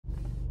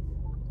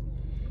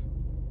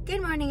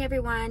Good morning,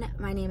 everyone.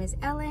 My name is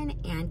Ellen,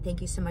 and thank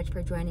you so much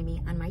for joining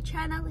me on my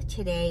channel.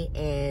 Today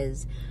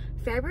is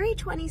February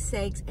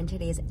 26th, and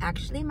today is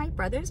actually my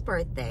brother's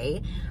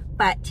birthday.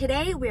 But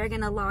today we are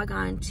going to log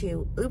on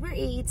to Uber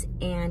Eats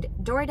and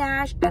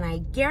DoorDash, and I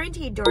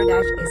guarantee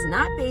DoorDash is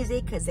not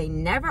busy because they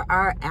never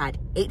are at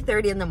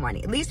 8:30 in the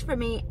morning, at least for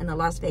me in the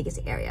Las Vegas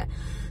area.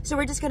 So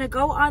we're just going to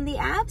go on the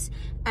apps,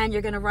 and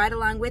you're going to ride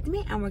along with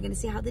me, and we're going to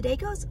see how the day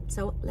goes.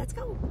 So let's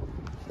go.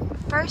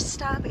 First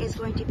stop is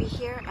going to be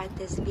here at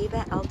this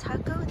Viva El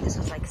Taco. This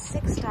was like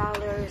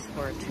 $6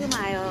 for 2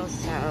 miles,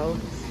 so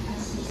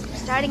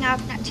starting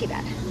off not too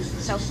bad.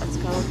 So let's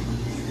go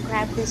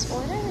grab this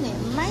order, and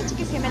it might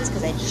take a few minutes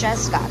because I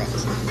just got it.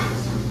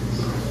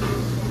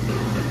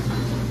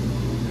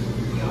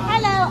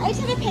 Hello, I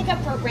just have a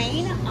pickup for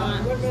Rain.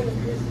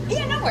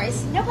 Yeah, no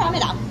worries, no problem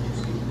at all.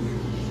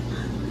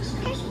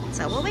 Okay,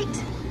 so we'll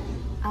wait.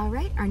 All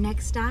right, our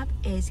next stop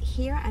is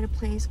here at a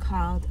place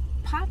called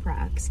Pop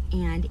Rocks,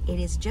 and it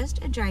is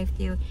just a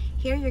drive-thru.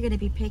 Here you're going to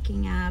be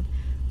picking up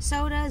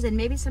sodas and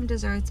maybe some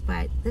desserts,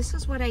 but this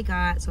is what I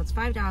got. So it's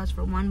 $5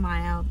 for 1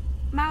 mile.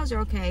 Miles are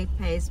okay,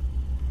 pays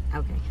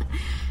okay.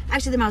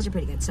 Actually, the miles are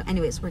pretty good. So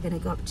anyways, we're going to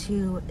go up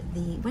to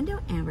the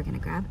window and we're going to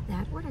grab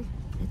that order.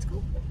 Let's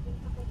go.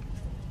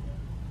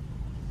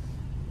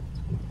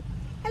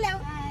 Hello.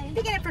 Hi.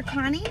 Picking up for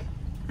Connie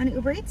on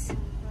Uber Eats?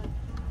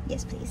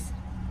 Yes, please.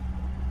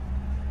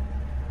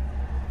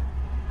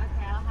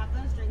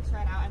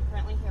 Right now. I'm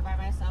currently here by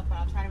myself, but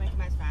I'll try to make them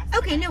as fast.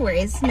 Okay, no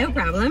worries, no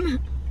problem.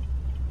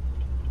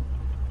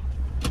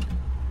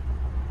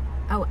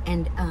 Oh,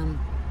 and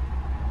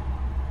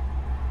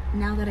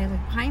now that I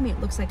look behind me,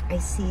 it looks like I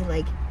see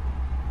like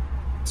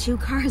 2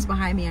 cars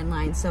behind me in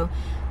line. So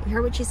you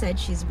heard what she said.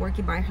 She's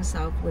working by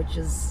herself, which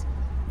is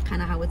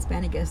kind of how it's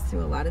been, I guess,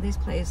 through a lot of these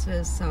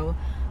places. So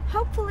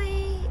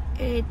hopefully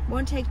it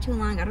won't take too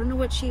long. I don't know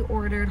what she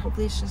ordered.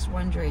 Hopefully it's just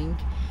 1 drink.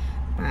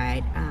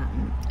 But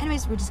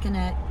anyways, we're just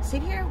gonna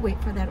sit here,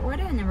 wait for that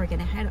order, and then we're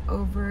gonna head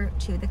over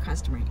to the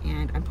customer.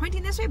 And I'm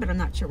pointing this way, but I'm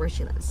not sure where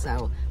she lives,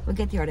 so we'll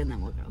get the order and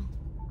then we'll go.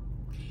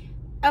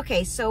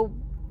 Okay, so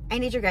I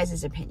need your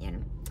guys'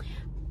 opinion.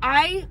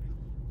 I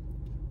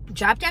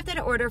dropped off that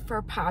order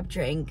for pop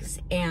drinks,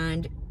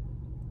 and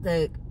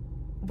the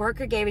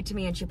worker gave it to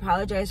me, and she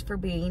apologized for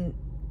being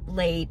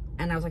late,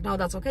 and I was like, no,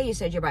 that's okay, you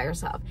said you're by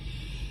yourself.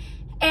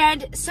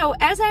 And so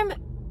as I'm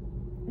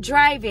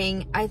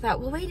driving, I thought,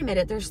 well, wait a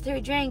minute, there's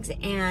 3 drinks,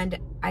 and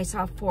I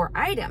saw 4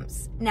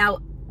 items. Now,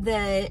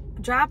 the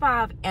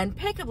drop-off and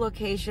pickup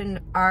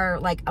location are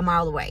like a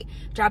mile away.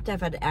 Dropped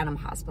off at Animal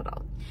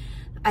Hospital.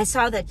 I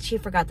saw that she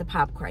forgot the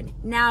popcorn.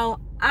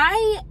 Now,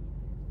 I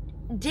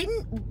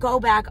didn't go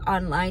back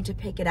online to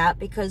pick it up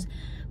because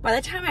by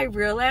the time I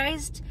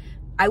realized,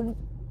 I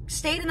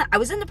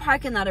was in the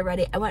parking lot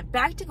already. I went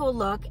back to go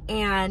look,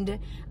 and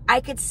I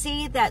could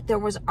see that there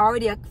was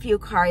already a few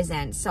cars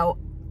in. So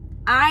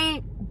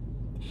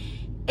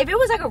if it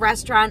was like a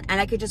restaurant and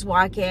I could just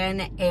walk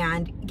in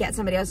and get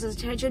somebody else's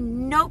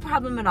attention, no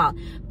problem at all.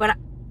 But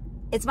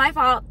it's my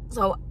fault,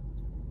 so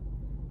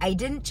I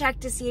didn't check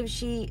to see if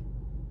she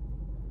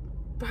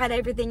had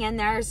everything in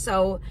there,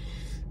 so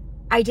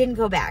I didn't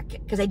go back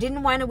because I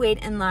didn't want to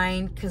wait in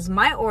line because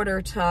my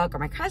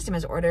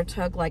customer's order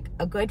took like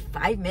a good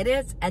 5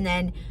 minutes, and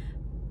then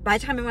by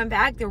the time I went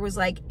back, there was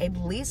like at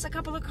least a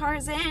couple of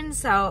cars in,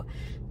 so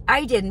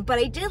I didn't, but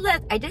I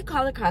did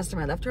call the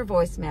customer, left her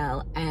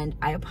voicemail, and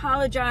I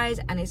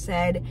apologized, and I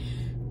said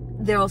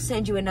they'll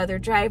send you another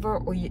driver,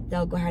 or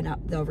they'll go ahead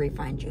and they'll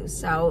refund you.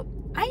 So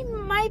I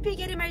might be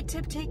getting my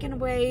tip taken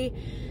away.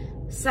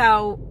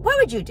 So what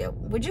would you do?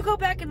 Would you go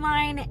back in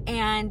line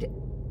and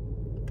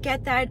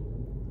get that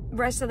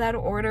rest of that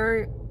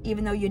order,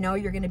 even though you know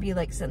you're going to be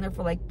like sitting there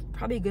for like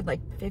probably a good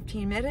like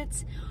 15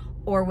 minutes,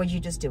 or would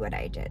you just do what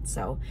I did?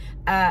 So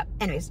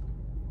anyways,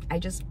 I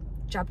just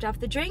dropped off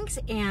the drinks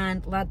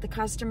and let the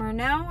customer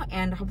know,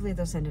 and hopefully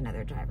they'll send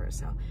another driver.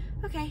 So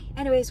okay,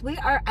 anyways, we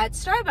are at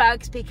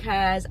Starbucks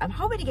because I'm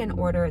hoping to get an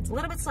order. It's a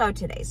little bit slow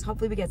today, so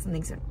hopefully we get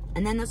something soon,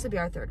 and then this will be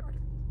our 3rd order.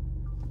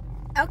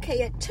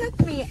 Okay, it took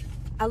me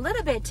a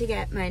little bit to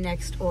get my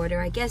next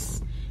order. I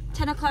guess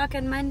 10 o'clock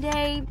on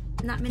Monday,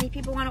 not many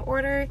people want to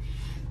order.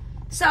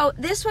 So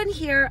this one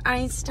here,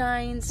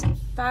 Einstein's,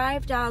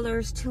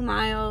 $5, 2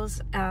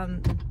 miles.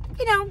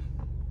 You know,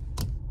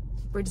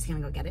 we're just gonna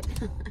go get it.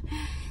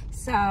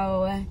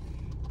 So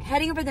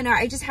heading over there,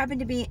 I just happened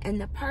to be in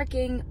the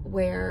parking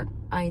where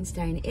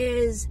Einstein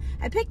is.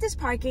 I picked this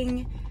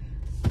parking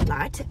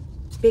lot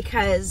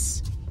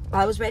because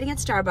while I was waiting at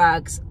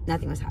Starbucks,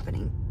 nothing was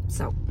happening.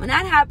 So when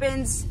that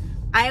happens,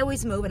 I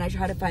always move and I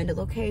try to find a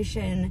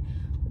location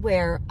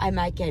where I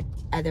might get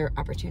other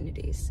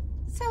opportunities.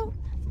 So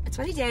that's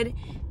what I did.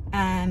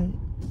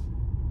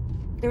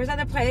 There was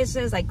other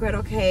places like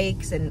Griddle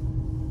Cakes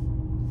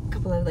and a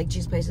couple of like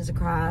juice places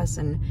across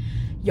and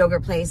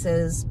yogurt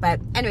places, but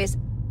anyways,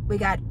 we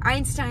got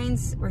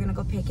Einstein's. We're gonna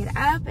go pick it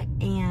up,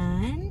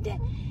 and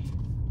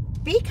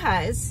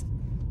because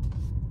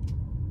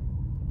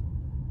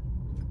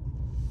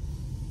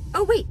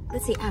oh wait,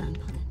 let's see, Adam,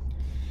 hold on.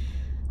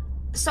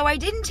 So I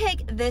didn't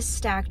take this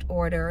stacked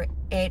order.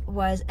 It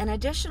was an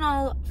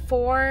additional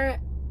 $4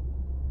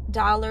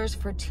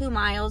 for 2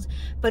 miles,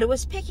 but it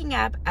was picking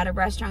up at a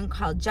restaurant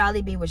called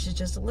Jollibee, which is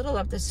just a little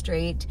up the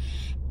street.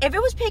 If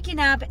it was picking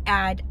up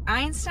at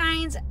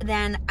Einstein's,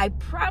 then I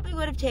probably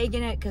would have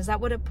taken it, because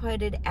that would have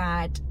put it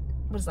at,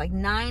 was like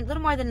a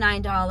little more than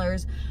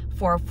 $9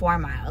 for 4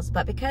 miles.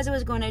 But because it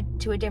was going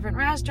to a different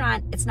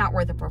restaurant, it's not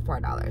worth it for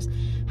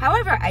 $4.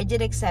 However, I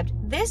did accept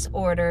this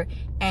order,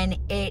 and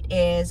it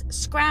is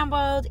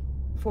scrambled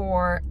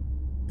for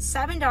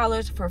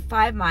 $7 for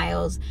 5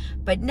 miles.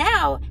 But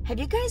now, have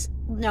you guys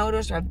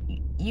noticed, or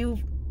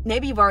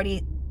maybe you've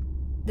already,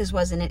 this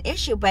wasn't an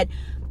issue, but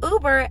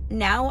Uber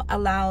now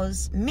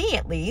allows me,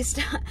 at least,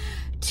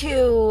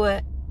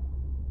 to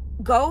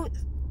go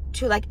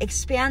to like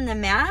expand the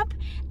map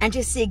and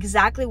to see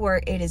exactly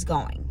where it is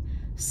going.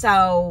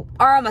 So,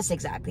 or almost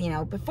exactly,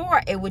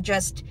 before it would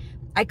just,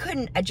 I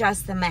couldn't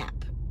adjust the map.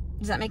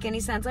 Does that make any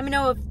sense? Let me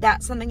know if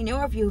that's something new,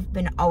 or if you've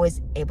been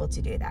always able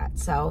to do that.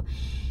 So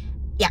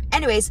yeah,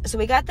 anyways, so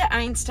we got the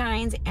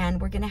Einsteins,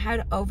 and we're gonna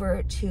head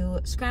over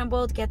to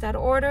Scrambled, get that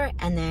order,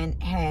 and then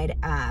head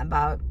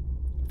about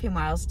a few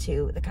miles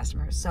to the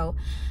customers. So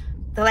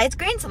the light's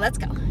green, so let's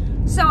go.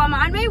 So I'm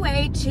on my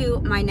way to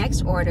my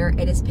next order.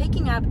 It is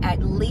picking up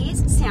at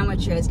Lee's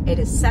Sandwiches. It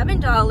is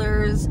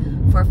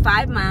 $7 for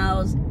 5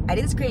 miles. I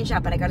didn't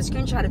screenshot, but I got a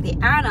screenshot of the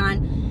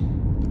add-on.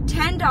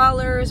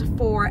 $10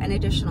 for an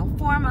additional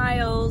 4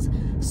 miles.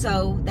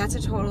 So that's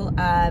a total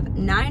of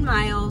 9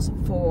 miles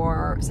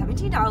for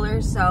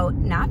 $17. So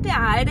not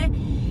bad.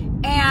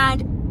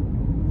 And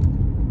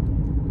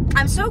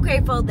I'm so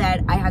grateful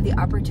that I have the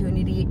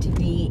opportunity to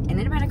be an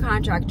independent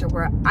contractor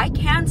where I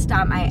can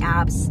stop my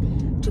apps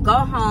to go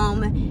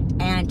home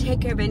and take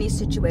care of any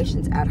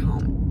situations at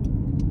home.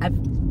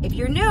 If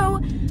you're new,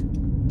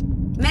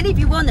 many of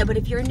you will know, but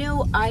if you're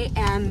new, I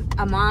am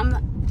a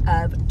mom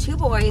of 2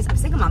 boys. I'm a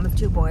single mom of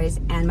 2 boys,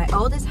 and my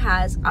oldest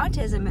has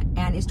autism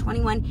and is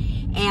 21,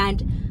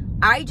 and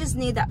I just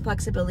need that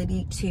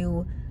flexibility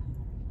to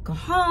go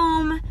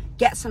home,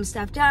 get some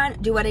stuff done,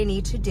 do what I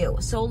need to do.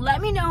 So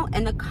let me know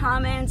in the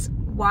comments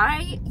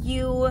why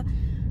you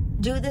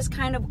do this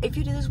kind of, if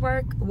you do this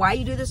work, why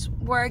you do this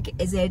work.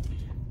 Is it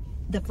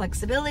the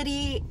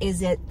flexibility?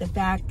 Is it the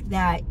fact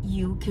that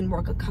you can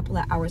work a couple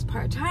of hours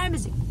part-time?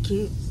 Is it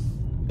cute?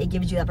 It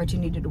gives you the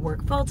opportunity to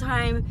work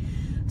full-time.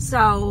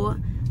 So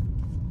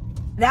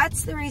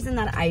that's the reason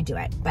that I do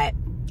it. But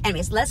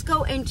anyways, let's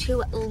go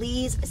into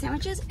Lee's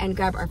Sandwiches and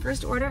grab our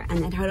first order,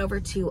 and then head over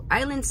to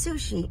Island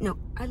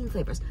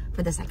Flavors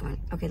for the second one.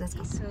 Okay, let's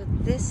go. So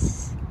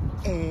this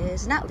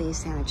is not Lee's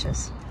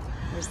Sandwiches.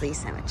 Where's Lee's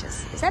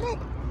Sandwiches? Is that it?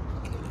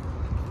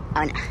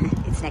 Oh no,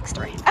 it's next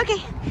door.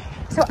 Okay,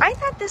 so I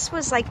thought this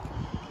was like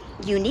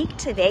unique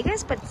to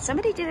Vegas, but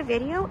somebody did a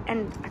video,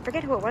 and I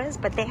forget who it was,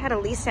 but they had a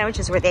Lee's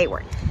Sandwiches where they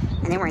were,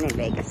 and they weren't in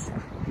Vegas.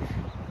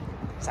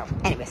 So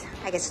anyways,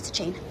 I guess it's a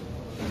chain.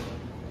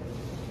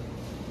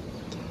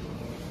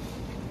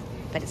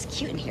 But it's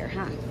cute in here,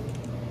 huh?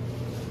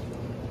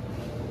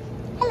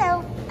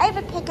 Hello, I have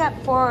a pickup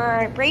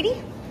for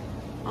Brady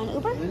on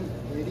Uber.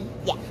 Brady?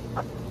 Yeah.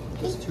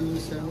 Just 2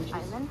 sandwiches.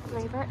 Island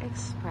Flavor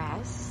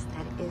Express.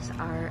 That is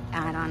our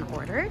add-on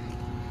order.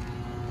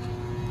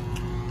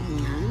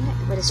 And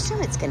I would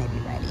assume it's gonna be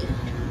ready.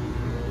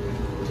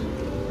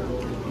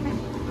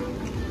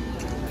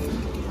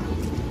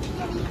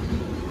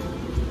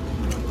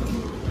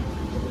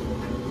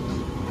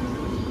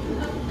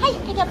 Hi,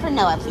 pick up for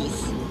Noah,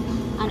 please.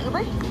 On Uber?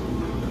 Of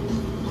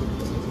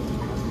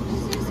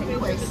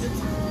course.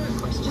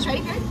 Just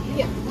ready for it?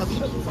 Yeah. Okay.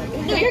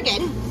 No, you're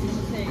good.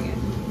 There you go.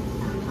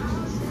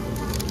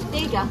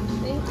 There you go.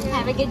 Thank you.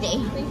 Have a good day.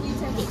 Thank you,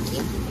 too. Thank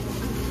you.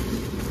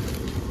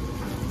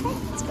 Okay,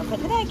 let's go put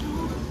the bag.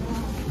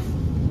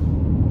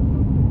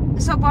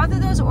 So both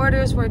of those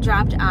orders were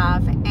dropped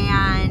off,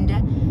 and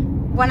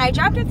when I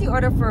dropped off the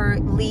order for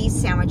Lee's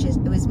Sandwiches,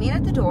 it was me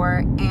at the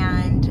door,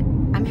 and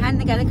I'm handing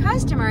the guy the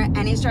customer,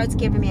 and he starts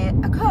giving me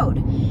a code.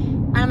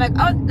 And I'm like,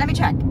 oh, let me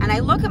check. And I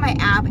look at my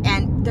app,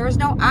 and there's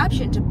no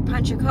option to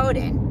punch a code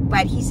in,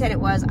 but he said it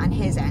was on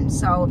his end.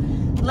 So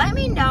let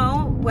me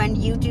know when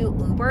you do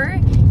Uber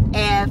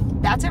if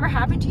that's ever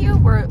happened to you,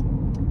 where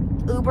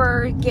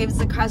Uber gives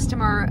the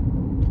customer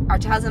or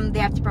tells them they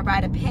have to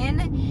provide a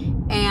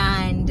PIN,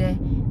 and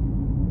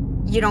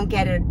you don't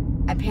get a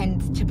PIN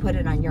to put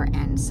it on your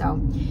end.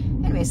 So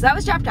anyway, so that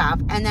was dropped off,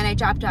 and then I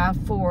dropped off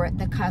for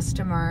the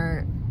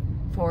customer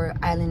for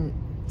Island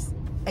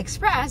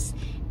Express,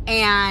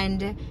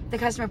 and the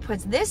customer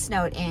puts this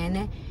note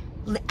in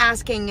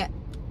asking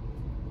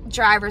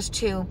drivers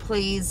to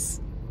please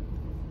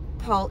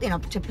pull,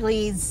 to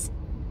please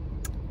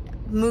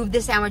move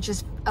the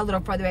sandwiches a little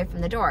further away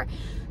from the door.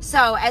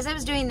 So as I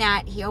was doing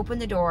that, he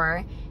opened the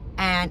door,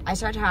 and I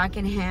started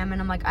talking to him,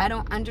 and I'm like, I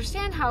don't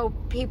understand how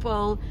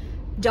people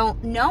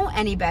don't know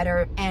any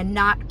better and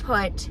not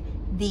put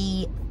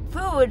the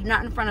food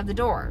not in front of the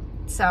door.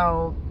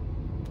 So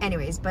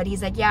anyways, but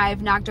he's like, yeah,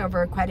 I've knocked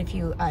over quite a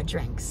few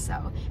drinks.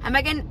 So I'm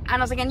like, and I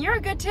was like, and you're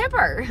a good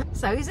tipper.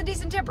 So he's a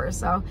decent tipper.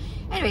 So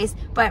anyways,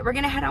 but we're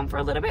gonna head home for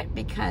a little bit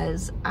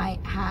because I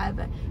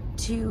have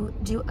to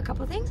do a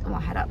couple of things and we'll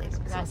head out later.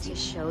 Got to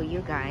show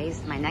you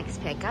guys my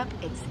next pickup.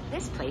 It's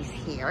this place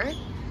here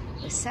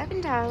with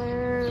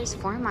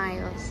 $7, 4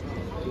 miles.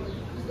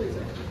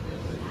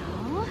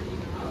 Well,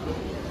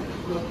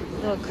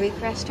 little Greek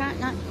restaurant,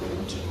 not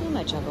too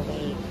much of a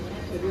wait.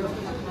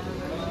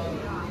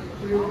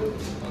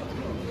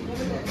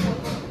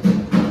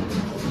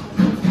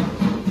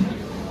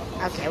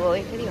 Okay, we'll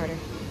wait for the order.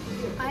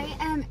 I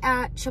am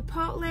at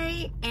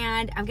Chipotle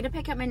and I'm gonna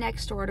pick up my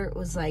next order. It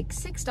was like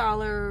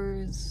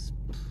 $6,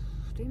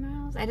 3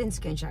 miles. I didn't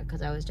screenshot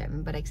because I was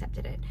driving, but I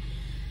accepted it.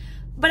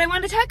 But I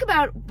wanted to talk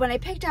about when I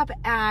picked up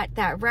at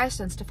that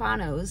restaurant,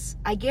 Stefano's.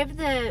 I give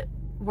the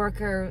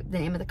worker the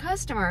name of the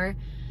customer.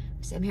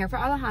 I say, I'm here for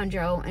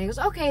Alejandro, and he goes,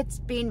 okay, it's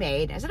being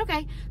made. I said,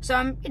 okay. So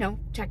I'm,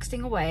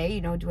 texting away,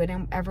 doing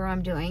whatever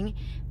I'm doing.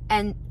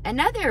 And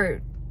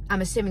another,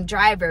 I'm assuming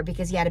driver,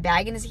 because he had a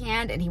bag in his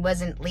hand and he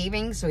wasn't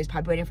leaving, so he's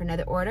probably waiting for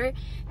another order.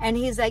 And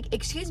he's like,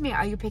 excuse me,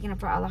 are you picking up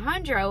for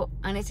Alejandro?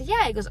 And I said,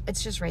 yeah. He goes,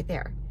 it's just right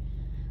there.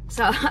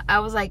 So I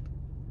was like,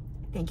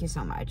 thank you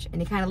so much.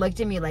 And he kind of looked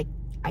at me like,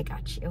 I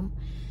got you.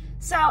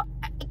 So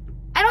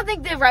I don't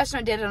think the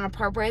restaurant did it on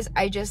purpose.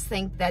 I just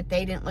think that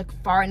they didn't look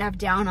far enough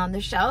down on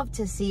the shelf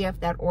to see if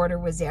that order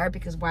was there,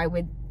 because why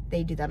would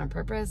they do that on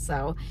purpose?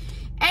 So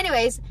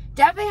anyways,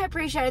 definitely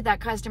appreciated that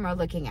customer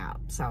looking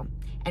out. So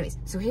anyways,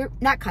 so here,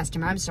 not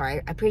customer, I'm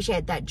sorry. I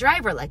appreciate that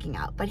driver looking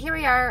out. But here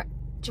we are,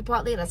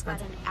 Chipotle, let's go.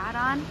 Got an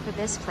add-on for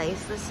this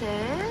place. This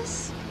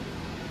is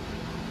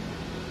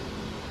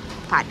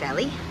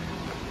Potbelly.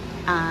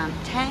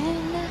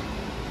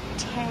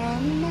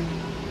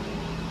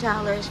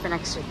 $10 for an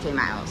extra 3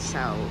 miles.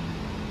 So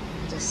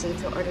just see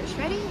if the order's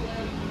ready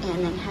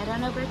and then head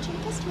on over to the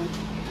customer.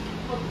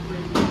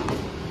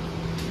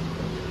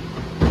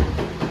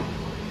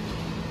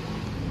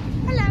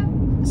 Hello.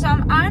 So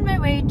I'm on my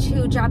way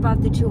to drop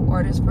off the 2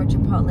 orders for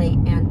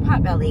Chipotle and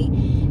Potbelly.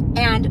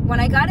 And when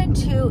I got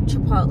into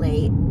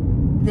Chipotle,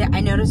 I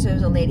noticed there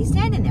was a lady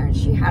standing there and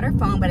she had her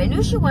phone, but I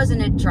knew she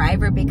wasn't a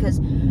driver because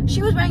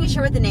she was wearing a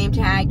shirt with a name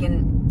tag,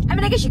 and I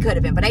mean, I guess she could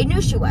have been, but I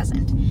knew she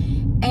wasn't.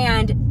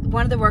 And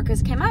one of the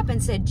workers came up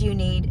and said, do you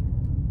need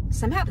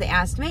some help? They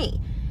asked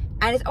me.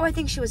 And it's, oh, I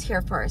think she was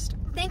here first.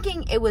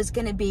 Thinking it was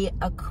going to be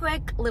a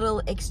quick little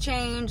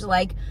exchange,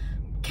 like,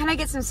 can I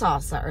get some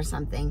salsa or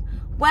something?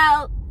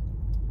 Well,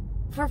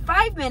 for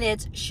 5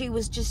 minutes, she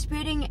was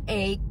disputing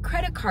a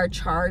credit card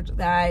charge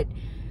that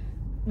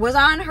was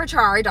on her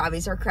charge,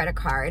 obviously her credit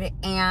card.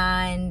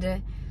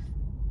 And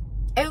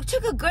it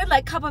took a good,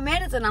 couple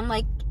minutes, and I'm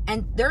like,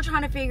 and they're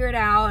trying to figure it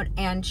out,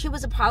 and she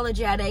was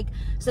apologetic.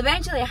 So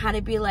eventually I had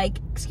to be like,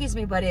 excuse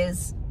me, but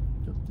is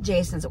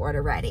Jason's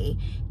order ready?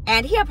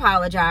 And he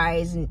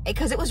apologized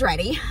because it was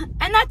ready,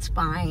 and that's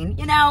fine.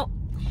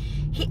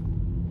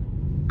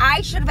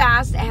 I should have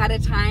asked ahead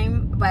of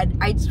time, but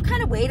I just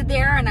kind of waited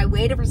there, and I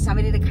waited for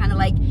somebody to kind of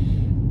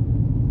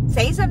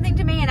say something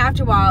to me, and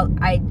after a while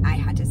I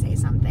had to say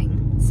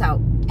something.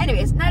 So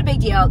anyways, not a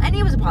big deal, and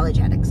he was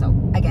apologetic, so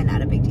again,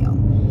 not a big deal.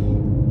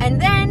 And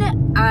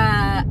then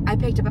I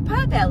picked up a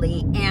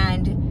Potbelly,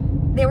 and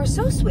they were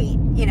so sweet,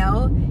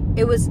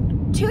 It was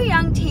 2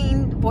 young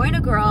teens, boy and a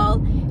girl,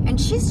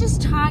 and she's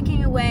just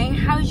talking away.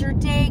 How's your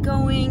day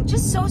going?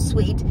 Just so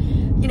sweet,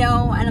 And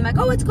I'm like,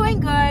 oh, it's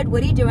going good.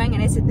 What are you doing?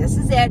 And I said, this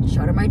is it.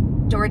 Showed her my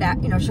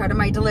showed her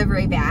my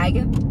delivery bag.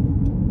 And,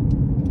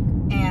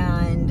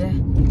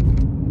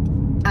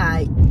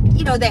 I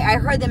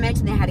heard them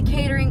mention they had a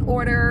catering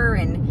order,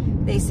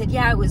 and they said,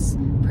 yeah, it was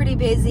pretty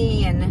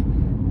busy, and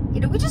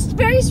we're just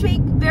very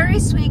sweet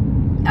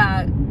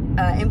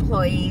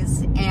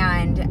employees.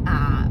 And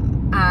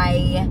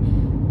I,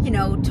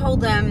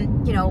 told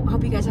them,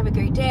 hope you guys have a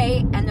great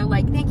day. And they're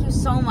like, thank you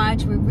so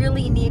much. We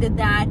really needed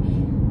that.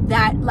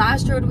 That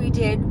last order we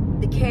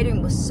did, the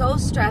catering was so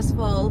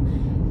stressful.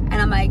 And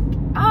I'm like,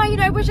 oh,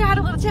 I wish I had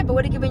a little tip. I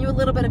would have given you a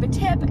little bit of a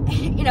tip,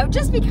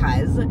 just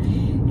because.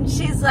 And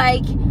she's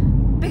like,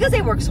 because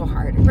they work so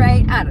hard,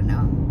 right? I don't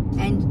know.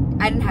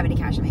 And I didn't have any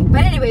cash on me.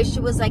 But anyway,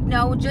 she was like,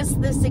 no,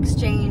 just this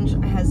exchange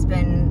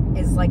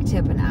is like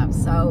tip enough.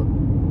 So,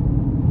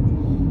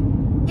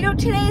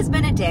 today has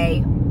been a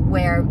day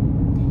where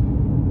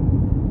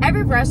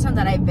every restaurant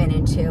that I've been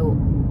into,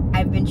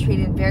 I've been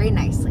treated very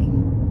nicely.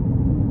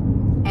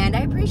 And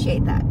I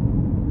appreciate that.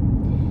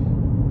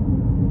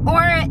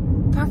 Or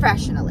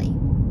professionally.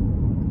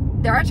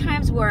 There are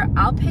times where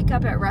I'll pick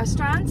up at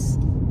restaurants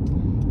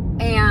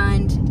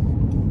and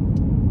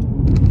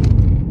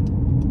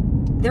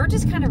they're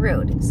just kind of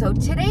rude. So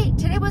today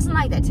wasn't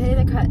like that. Today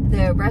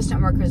the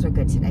restaurant workers were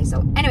good today.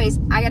 So anyways,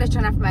 I gotta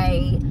turn off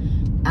my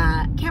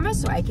camera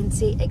so I can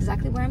see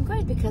exactly where I'm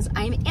going, because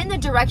I'm in the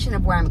direction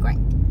of where I'm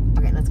going.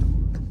 Okay, let's go.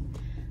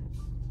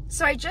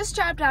 So I just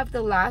dropped off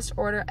the last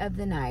order of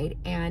the night,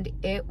 and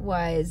it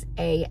was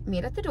a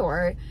meet at the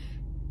door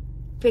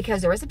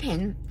because there was a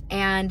pin.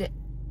 And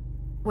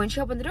when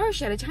she opened the door,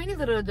 she had a tiny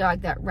little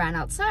dog that ran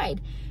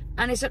outside.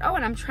 And I said, oh,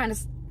 and I'm trying to,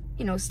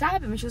 you know,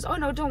 stop him. And she goes, oh,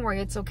 no, don't worry.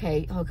 It's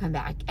okay. He'll come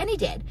back. And he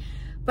did.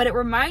 But it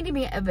reminded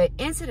me of an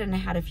incident I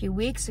had a few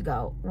weeks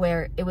ago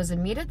where it was a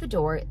meet at the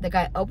door. The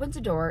guy opens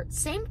the door,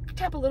 same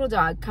type of little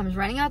dog, comes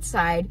running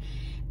outside,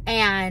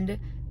 and,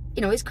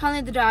 you know, he's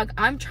calling the dog.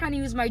 I'm trying to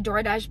use my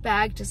DoorDash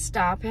bag to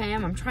stop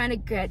him. I'm trying to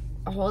get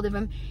a hold of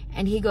him.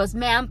 And he goes,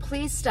 ma'am,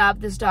 please stop.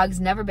 This dog's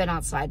never been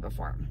outside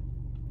before.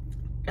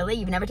 Really?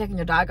 You've never taken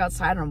your dog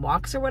outside on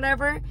walks or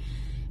whatever?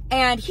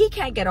 And he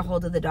can't get a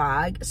hold of the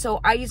dog. So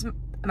I use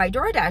my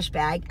DoorDash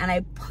bag and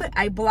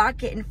I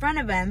block it in front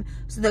of him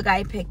so the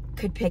guy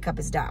could pick up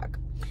his dog.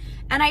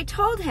 And I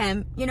told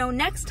him, you know,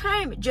 next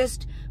time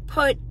just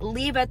put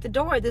leave at the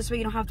door. This way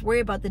you don't have to worry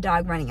about the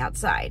dog running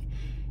outside.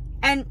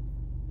 And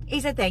he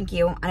said thank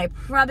you. And I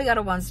probably got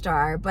a 1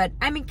 star, but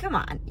I mean, come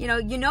on. You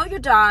know your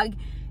dog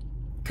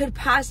could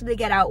possibly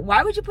get out.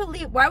 Why would you put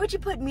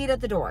meat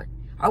at the door?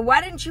 Or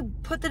why didn't you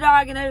put the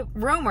dog in a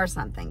room or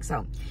something?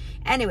 So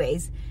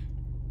anyways,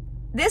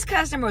 this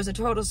customer was a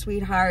total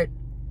sweetheart.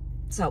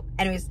 So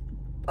anyways,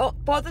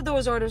 both of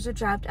those orders are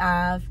dropped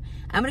off.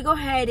 I'm going to go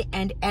ahead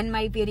and end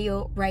my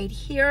video right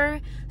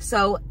here.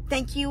 So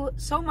thank you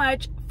so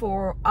much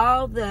for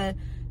all the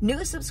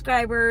new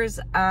subscribers.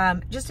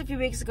 Just a few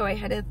weeks ago, I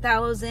had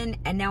 1,000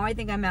 and now I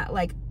think I'm at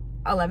like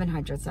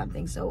 1,100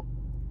 something. So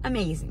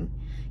amazing.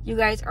 You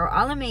guys are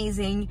all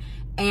amazing.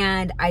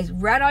 And I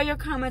read all your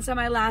comments on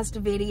my last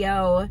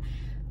video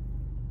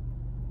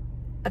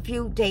a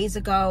few days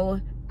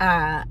ago.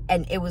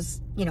 And it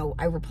was, you know,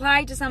 I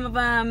replied to some of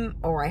them,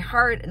 or I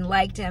heart and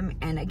liked them.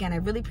 And again, I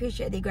really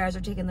appreciate that you guys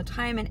are taking the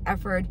time and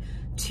effort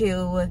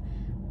to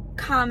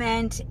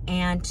comment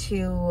and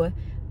to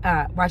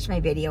watch my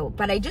video.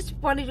 But I just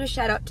wanted to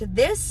shout out to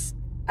this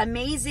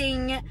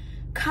amazing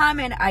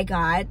comment I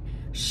got.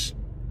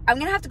 I'm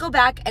going to have to go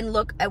back and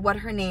look at what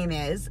her name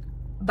is,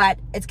 but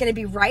it's going to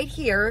be right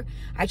here.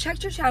 I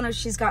checked her channel.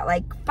 She's got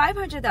like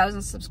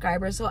 500,000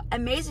 subscribers. So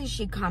amazing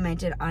she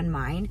commented on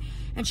mine.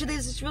 And she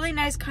leaves this really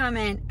nice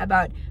comment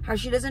about how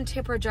she doesn't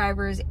tip her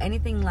drivers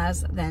anything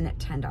less than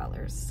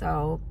 $10.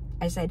 So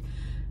I said,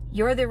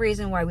 you're the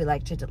reason why we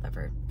like to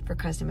deliver for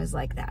customers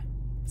like that.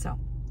 So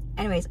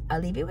anyways,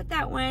 I'll leave you with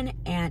that one.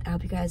 And I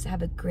hope you guys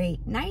have a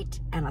great night.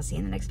 And I'll see you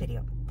in the next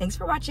video. Thanks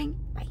for watching.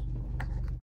 Bye.